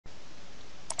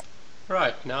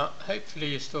Right, now hopefully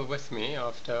you're still with me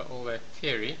after all that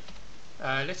theory.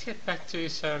 Let's get back to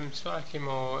some slightly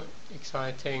more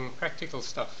exciting practical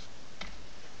stuff.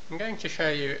 I'm going to show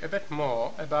you a bit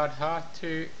more about how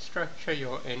to structure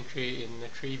your entry in the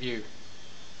tree view.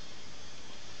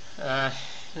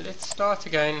 Let's start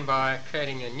again by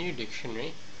creating a new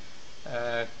dictionary.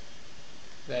 That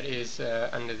is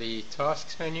under the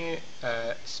Tasks menu,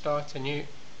 Start a New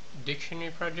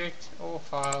Dictionary Project or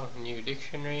File New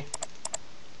Dictionary.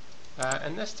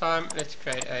 And this time let's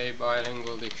create a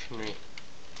bilingual dictionary.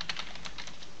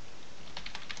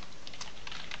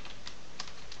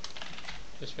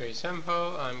 Just very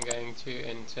simple. I'm going to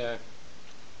enter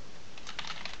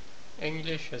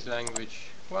English as language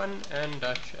 1 and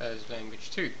Dutch as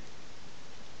language 2.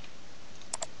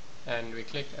 And we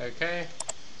click OK,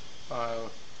 file,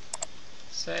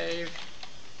 save.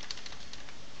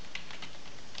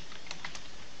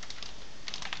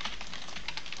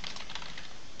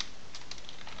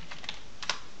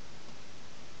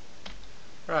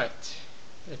 Right,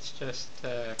 let's just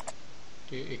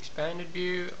do expanded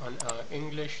view on our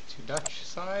English to Dutch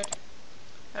side,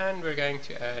 and we're going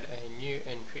to add a new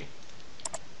entry.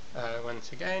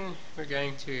 Once again we're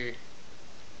going to,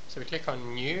 so we click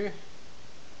on new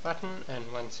button,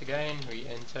 and once again we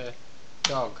enter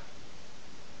dog.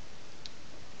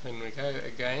 Then we go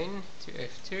again to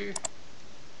F2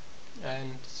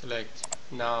 and select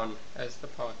noun as the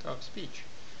part of speech.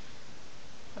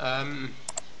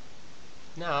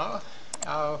 Now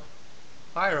our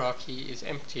hierarchy is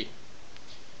empty.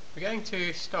 We're going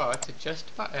to start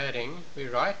just by adding, we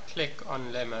right click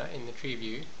on lemma in the tree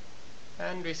view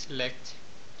and we select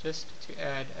just to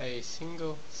add a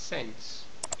single sense.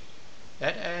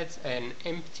 That adds an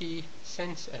empty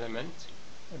sense element,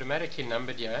 automatically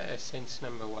numbered here as sense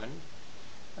number 1.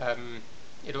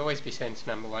 It'll always be sense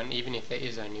number 1 even if there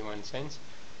is only one sense.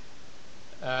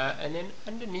 And then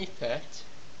underneath that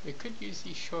we could use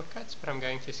these shortcuts, but I'm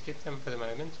going to skip them for the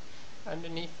moment.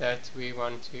 Underneath that we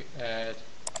want to add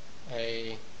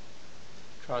a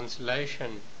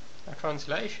translation. Now,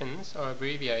 translations are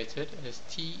abbreviated as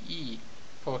TE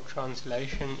for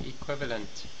translation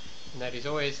equivalent, and that is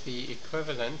always the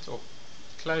equivalent or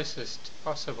closest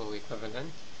possible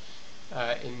equivalent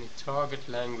in the target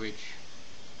language.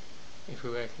 If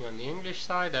we're working on the English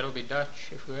side, that'll be Dutch.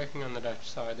 If we're working on the Dutch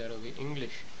side, that'll be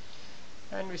English.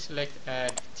 And we select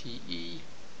add TE.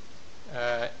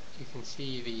 You can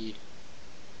see the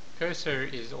cursor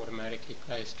is automatically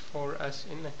placed for us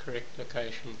in the correct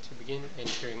location to begin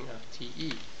entering our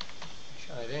TE, which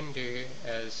I then do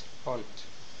as font.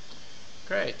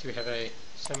 Great, we have a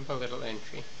simple little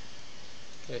entry.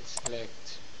 Let's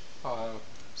select file,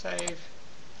 save,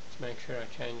 to make sure our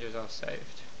changes are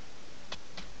saved.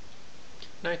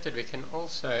 Note that we can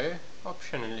also,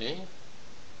 optionally,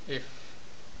 if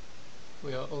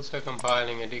we are also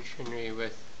compiling a dictionary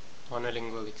with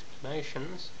monolingual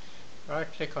explanations,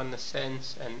 right click on the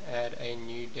sense and add a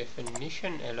new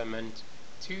definition element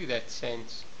to that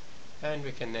sense, and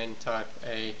we can then type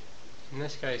a, in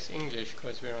this case English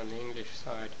because we're on the English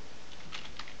side,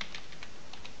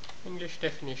 English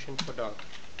definition for dog.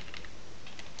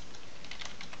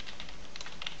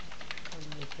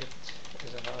 Make it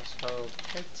as a household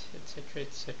pet, etc,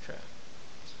 etc.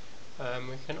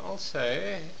 We can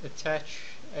also attach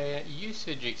a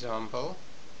usage example.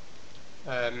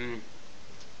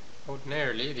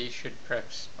 Ordinarily these should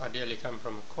perhaps ideally come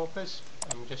from a corpus.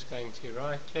 I'm just going to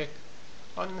right click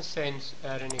on the sense,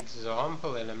 add an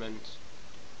example element,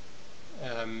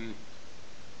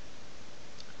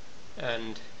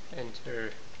 and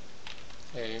enter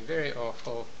a very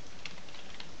awful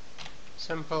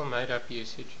simple made up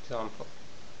usage example.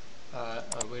 I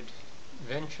would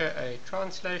venture a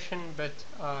translation, but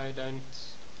I don't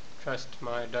trust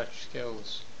my Dutch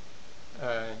skills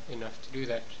enough to do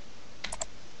that.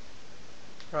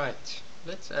 Right,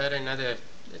 let's add another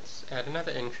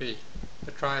entry,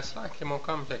 but try a slightly more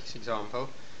complex example,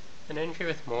 an entry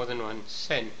with more than one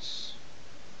sense,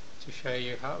 to show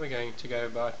you how we're going to go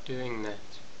about doing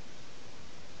that.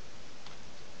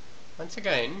 Once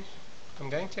again, we're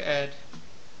going to add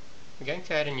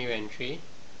a new entry.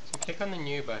 So click on the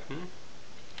new button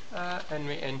and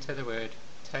we enter the word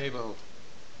table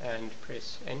and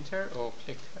press enter or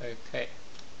click OK.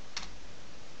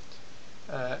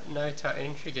 Note our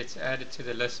entry gets added to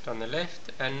the list on the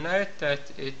left, and note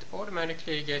that it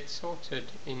automatically gets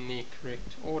sorted in the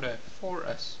correct order for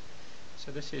us.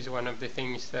 So this is one of the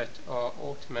things that are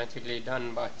automatically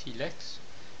done by TLex.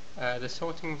 The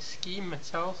sorting scheme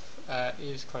itself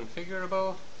is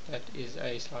configurable. That is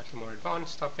a slightly more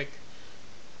advanced topic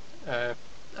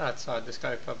outside the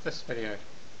scope of this video.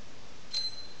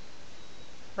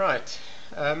 Right,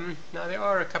 now there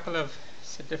are a couple of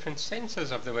different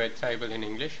senses of the word table in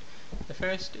English. The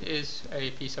first is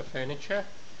a piece of furniture,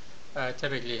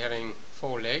 typically having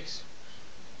 4 legs.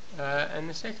 And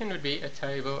the second would be a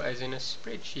table, as in a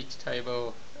spreadsheet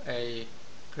table, a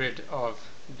grid of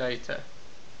data.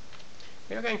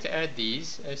 We are going to add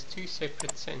these as 2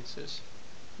 separate senses.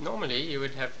 Normally you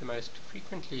would have the most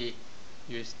frequently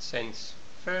used sense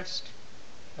first.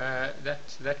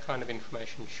 That kind of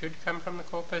information should come from the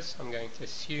corpus. I'm going to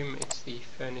assume it's the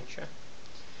furniture.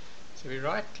 So we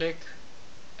right click,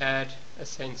 add a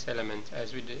sense element,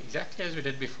 as we did, exactly as we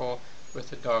did before with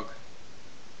the dog.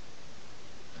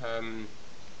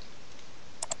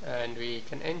 And we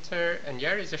can enter, and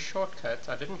here is a shortcut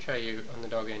I didn't show you on the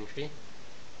dog entry.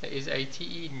 There is a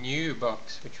TE new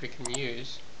box which we can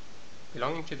use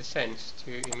belonging to the sense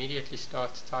to immediately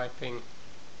start typing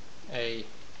a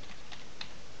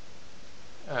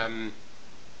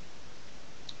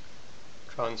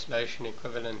translation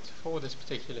equivalent for this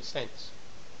particular sense.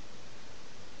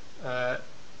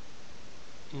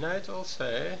 Note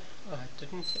also I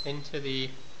didn't enter the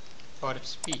part of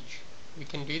speech. We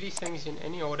can do these things in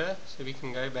any order, so we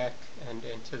can go back and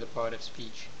enter the part of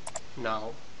speech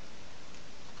now.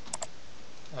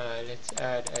 Let's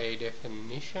add a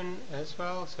definition as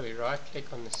well, so we right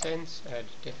click on the sense, add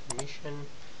definition,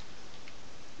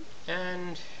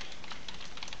 and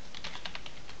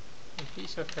a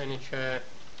piece of furniture,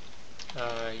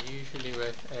 usually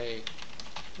with a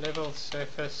level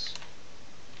surface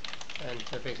and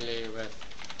typically with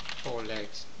 4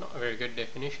 legs. Not a very good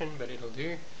definition, but it'll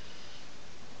do.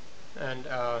 And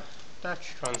our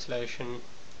Dutch translation,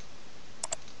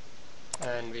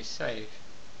 and we save.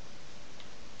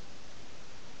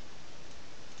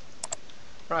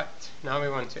 Right, now we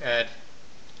want to add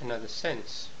another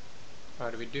sense.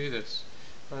 How do we do this?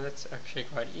 Well, that's actually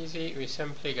quite easy. We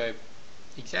simply go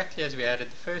exactly as we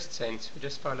added the first sense. We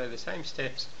just follow the same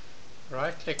steps.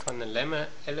 Right click on the lemma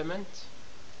element,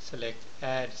 select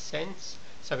add sense.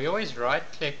 So we always right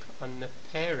click on the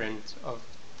parent of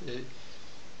the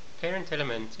parent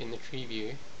element in the tree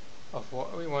view of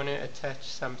what we want to attach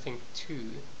something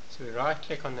to. So we right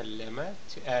click on the lemma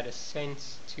to add a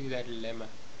sense to that lemma.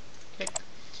 Click,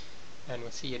 and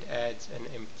we'll see it adds an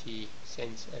empty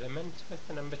sense element with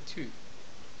the number 2.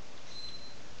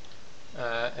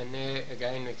 And there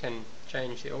again we can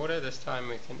change the order. This time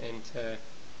we can enter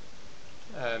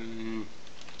our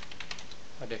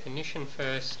definition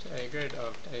first, a grid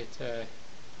of data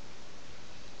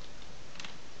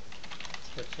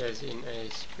such as in a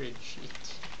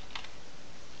spreadsheet.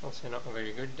 Also not a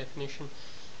very good definition.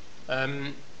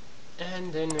 And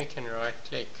then we can right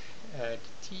click, add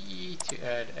TE to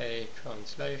add a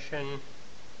translation,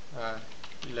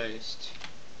 lowest.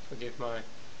 Forgive my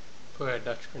poor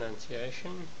Dutch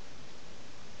pronunciation.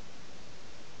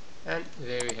 And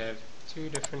there we have 2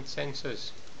 different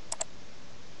senses.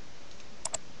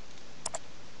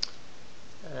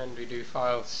 And we do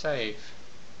file save.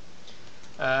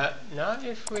 Now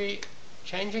if we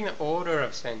changing the order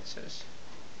of senses,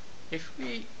 if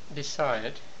we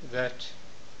decide that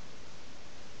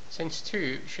sense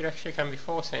 2 should actually come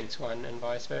before sense 1 and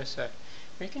vice versa,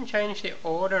 we can change the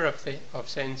order of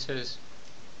senses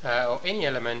or any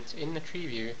element in the tree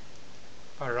view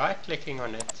by right clicking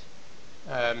on it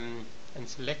and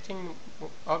selecting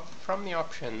from the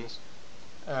options.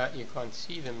 You can't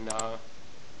see them now.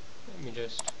 Let me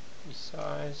just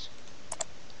resize.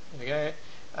 There we go.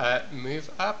 Move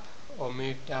up or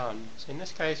move down. So in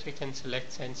this case we can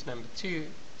select sense number 2,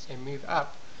 say move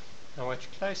up. Now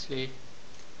watch closely.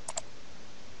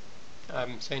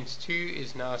 Sense 2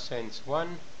 is now sense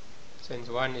 1. Sense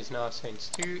 1 is now sense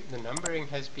 2. The numbering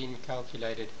has been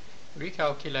recalculated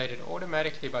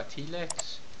automatically by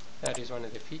TLex. That is one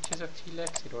of the features of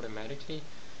TLex. It automatically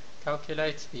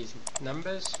calculates these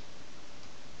numbers.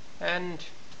 And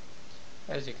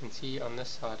as you can see on this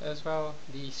side as well,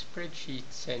 the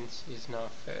spreadsheet sense is now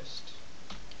first.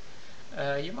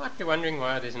 You might be wondering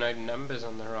why there's no numbers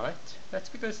on the right. That's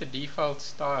because the default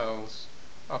styles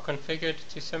are configured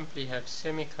to simply have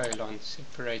semicolons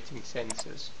separating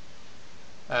senses.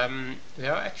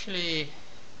 There are actually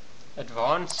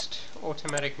advanced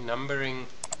automatic numbering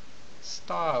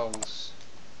styles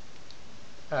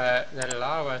that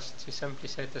allow us to simply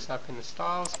set this up in the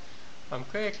styles. I'm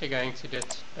quickly going to do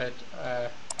it, but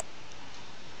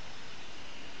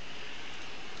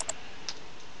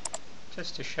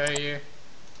just to show you,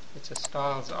 it's a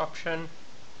styles option.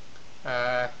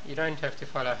 You don't have to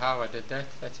follow how I did that.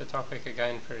 That's a topic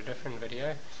again for a different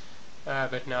video.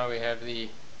 But now we have the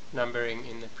numbering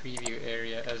in the preview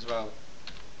area as well.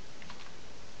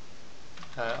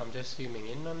 I'm just zooming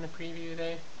in on the preview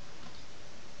there.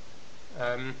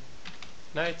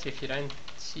 Note, if you don't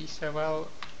see so well,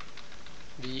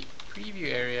 the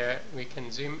preview area, we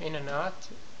can zoom in and out,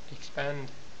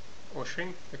 expand or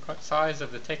shrink the size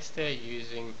of the text there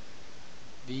using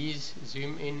these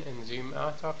zoom in and zoom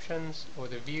out options, or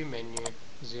the view menu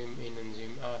zoom in and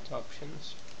zoom out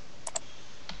options.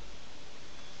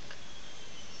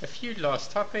 A few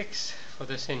last topics for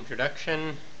this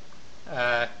introduction.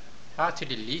 How to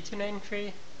delete an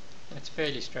entry. That's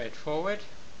fairly straightforward,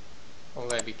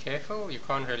 although be careful, you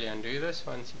can't really undo this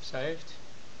once you've saved,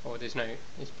 or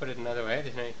let's put it another way,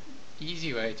 there's no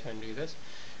easy way to undo this.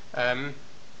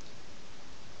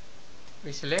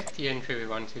 We select the entry we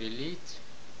want to delete,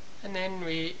 and then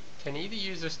we can either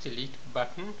use this delete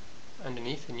button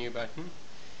underneath the new button,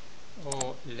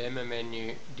 or lemma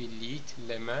menu delete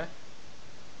lemma,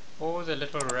 or the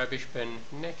little rubbish bin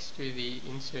next to the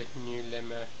insert new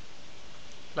lemma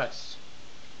plus.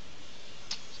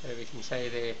 So we can say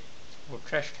there, or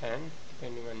trash can,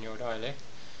 depending on your dialect.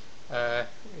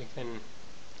 We can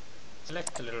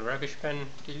select the little rubbish bin,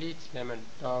 delete lemma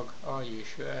dog, are you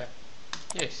sure?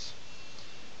 Yes.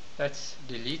 That's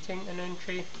deleting an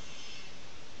entry.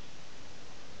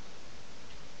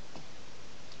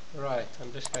 Right,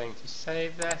 I'm just going to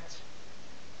save that.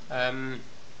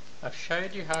 I've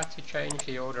showed you how to change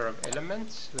the order of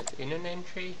elements within an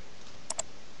entry.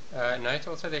 Note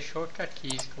also the shortcut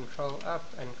keys Control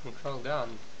up and Control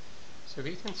down. So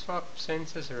we can swap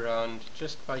sentences around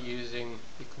just by using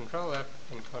the Control up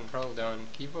and Control down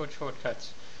keyboard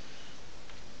shortcuts.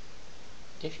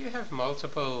 If you have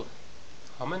multiple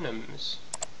homonyms,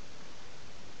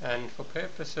 and for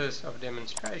purposes of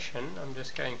demonstration, I'm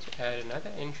just going to add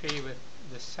another entry with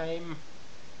the same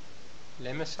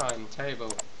lemma sign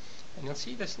table. And you'll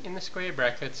see this in the square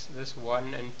brackets, this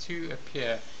 1 and 2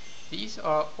 appear. These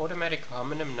are automatic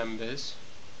homonym numbers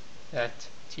that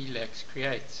TLex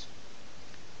creates.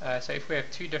 So if we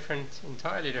have two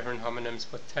entirely different homonyms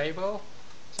for table,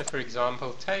 so for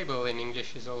example, table in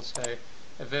English is also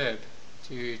a verb,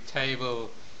 to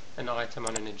table an item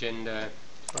on an agenda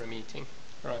for a meeting.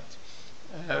 Right.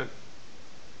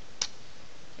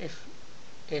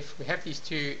 If we have these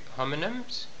two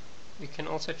homonyms, we can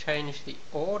also change the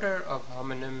order of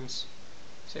homonyms.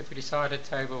 So if we decided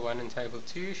table 1 and table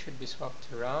 2 should be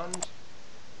swapped around,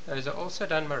 those are also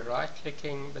done by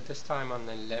right-clicking, but this time on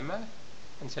the lemma,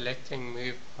 and selecting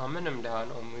move homonym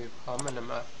down or move homonym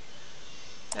up.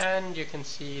 And you can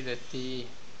see that the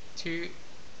two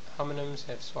homonyms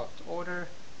have swapped order,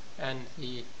 and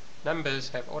the numbers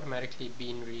have automatically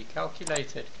been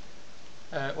recalculated.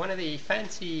 One of the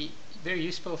fancy, very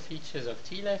useful features of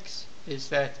TLex is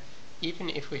that even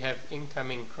if we have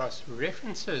incoming cross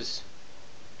references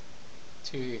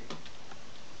to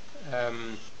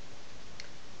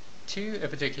a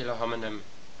particular homonym,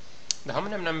 the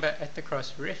homonym number at the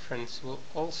cross reference will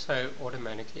also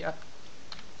automatically up.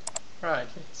 Right,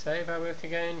 let's save our work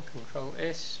again, Control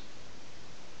S.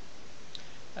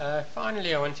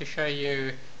 Finally, I want to show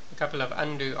you a couple of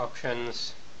undo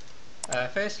options.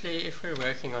 Firstly, if we're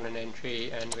working on an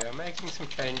entry and we are making some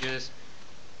changes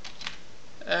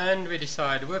and we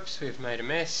decide, whoops, we've made a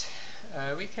mess,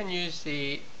 we can use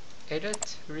the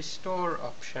Edit Restore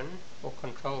option, or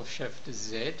Control Shift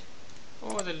Z,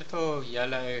 or the little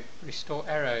yellow restore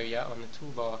arrow here on the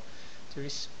toolbar to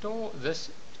restore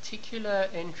this particular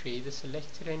entry, the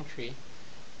selected entry,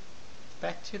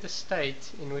 back to the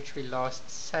state in which we last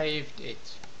saved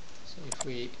it. So if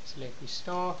we select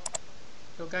Restore,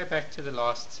 we'll go back to the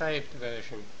last saved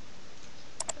version.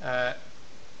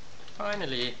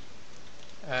 Finally,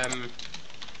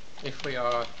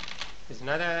 there's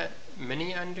another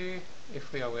mini undo.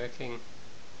 If we are working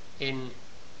in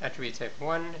Attributes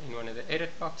F1 in one of the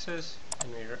edit boxes,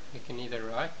 and we can either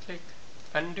right click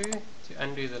undo to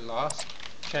undo the last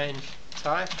change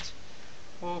typed,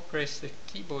 or press the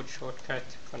keyboard shortcut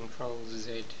Control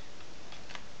Z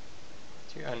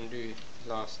to undo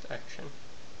the last action.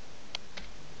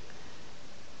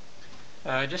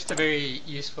 Just a very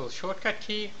useful shortcut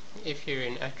key. If you're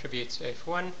in Attributes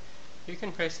F1, you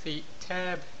can press the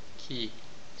Tab key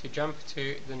to jump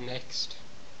to the next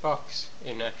box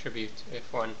in Attribute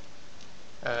F1.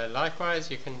 Likewise,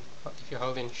 you can, if you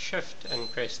hold in Shift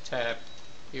and press Tab,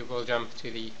 you will jump to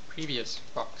the previous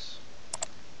box.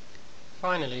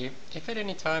 Finally, if at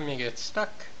any time you get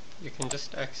stuck, you can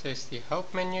just access the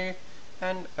Help menu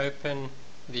and open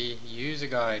the User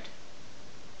Guide.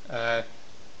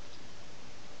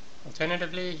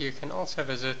 Alternatively, you can also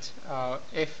visit our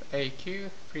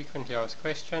FAQ, Frequently Asked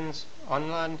Questions,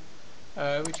 online,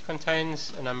 which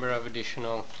contains a number of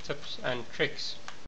additional tips and tricks.